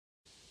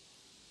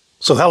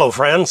So hello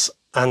friends,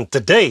 and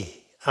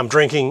today I'm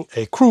drinking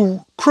a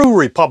BREW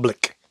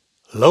Republic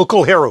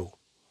Local Hero.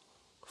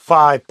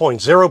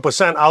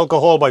 5.0%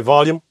 alcohol by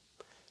volume,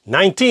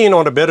 19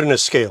 on the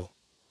bitterness scale.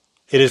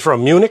 It is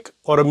from Munich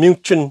or the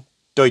München,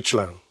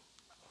 Deutschland.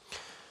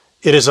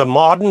 It is a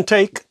modern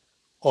take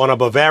on a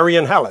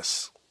Bavarian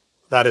Helles.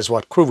 That is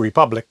what BREW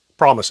Republic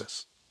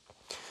promises.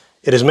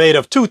 It is made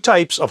of two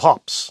types of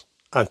hops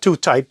and two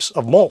types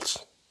of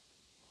malts.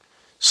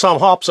 Some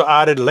hops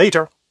are added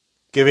later,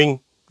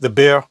 giving the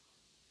beer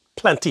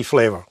plenty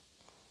flavor,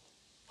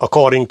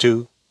 according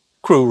to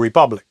BREW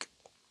Republic.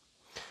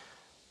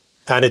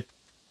 And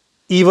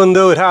even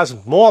though it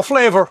has more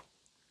flavor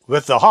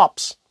with the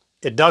hops,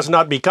 it does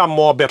not become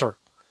more bitter.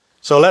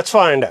 So let's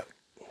find out.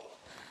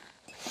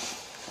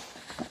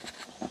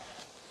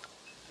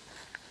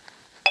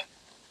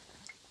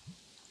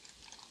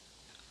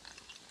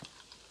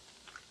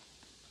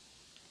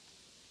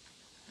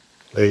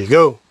 There you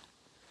go.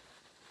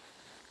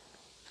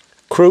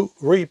 BREW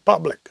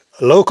Republic,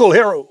 a local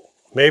hero.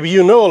 Maybe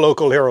you know a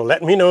local hero.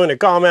 Let me know in the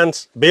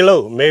comments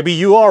below. Maybe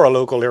you are a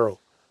local hero.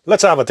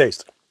 Let's have a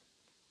taste.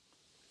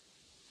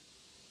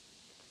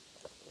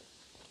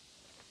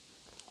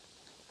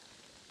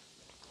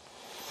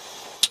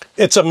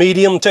 It's a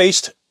medium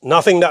taste.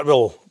 Nothing that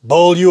will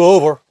bowl you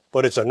over,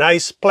 but it's a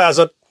nice,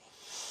 pleasant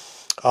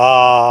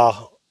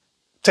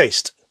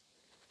taste.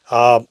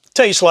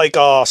 Tastes like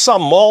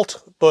some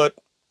malt, but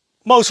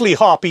mostly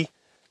hoppy.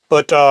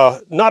 But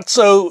not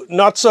so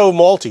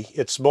malty.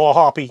 It's more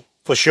hoppy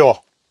for sure.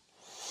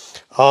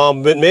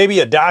 But maybe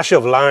a dash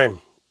of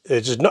lime.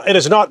 It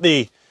is not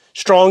the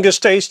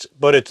strongest taste,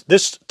 but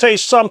this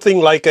tastes something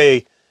like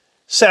a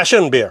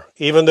session beer,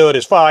 even though it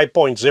is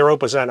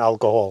 5.0%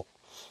 alcohol.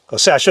 A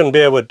session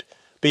beer would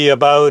be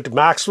about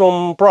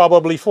maximum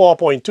probably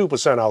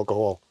 4.2%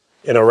 alcohol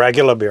in a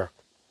regular beer.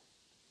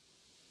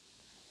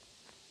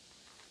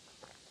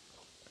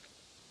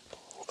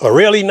 A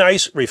really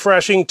nice,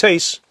 refreshing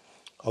taste.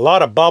 A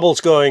lot of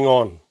bubbles going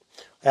on.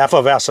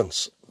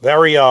 Effervescence.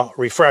 Very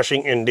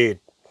refreshing indeed.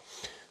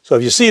 So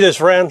if you see this,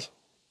 friends,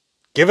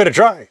 give it a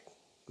try.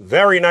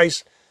 Very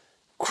nice.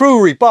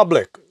 BREW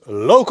Republic,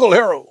 local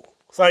hero.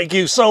 Thank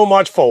you so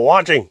much for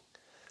watching.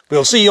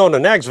 We'll see you on the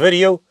next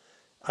video,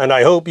 and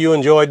I hope you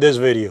enjoyed this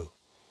video.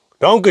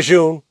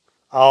 Dankeschön,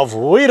 auf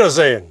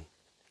Wiedersehen,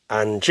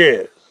 and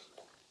cheers.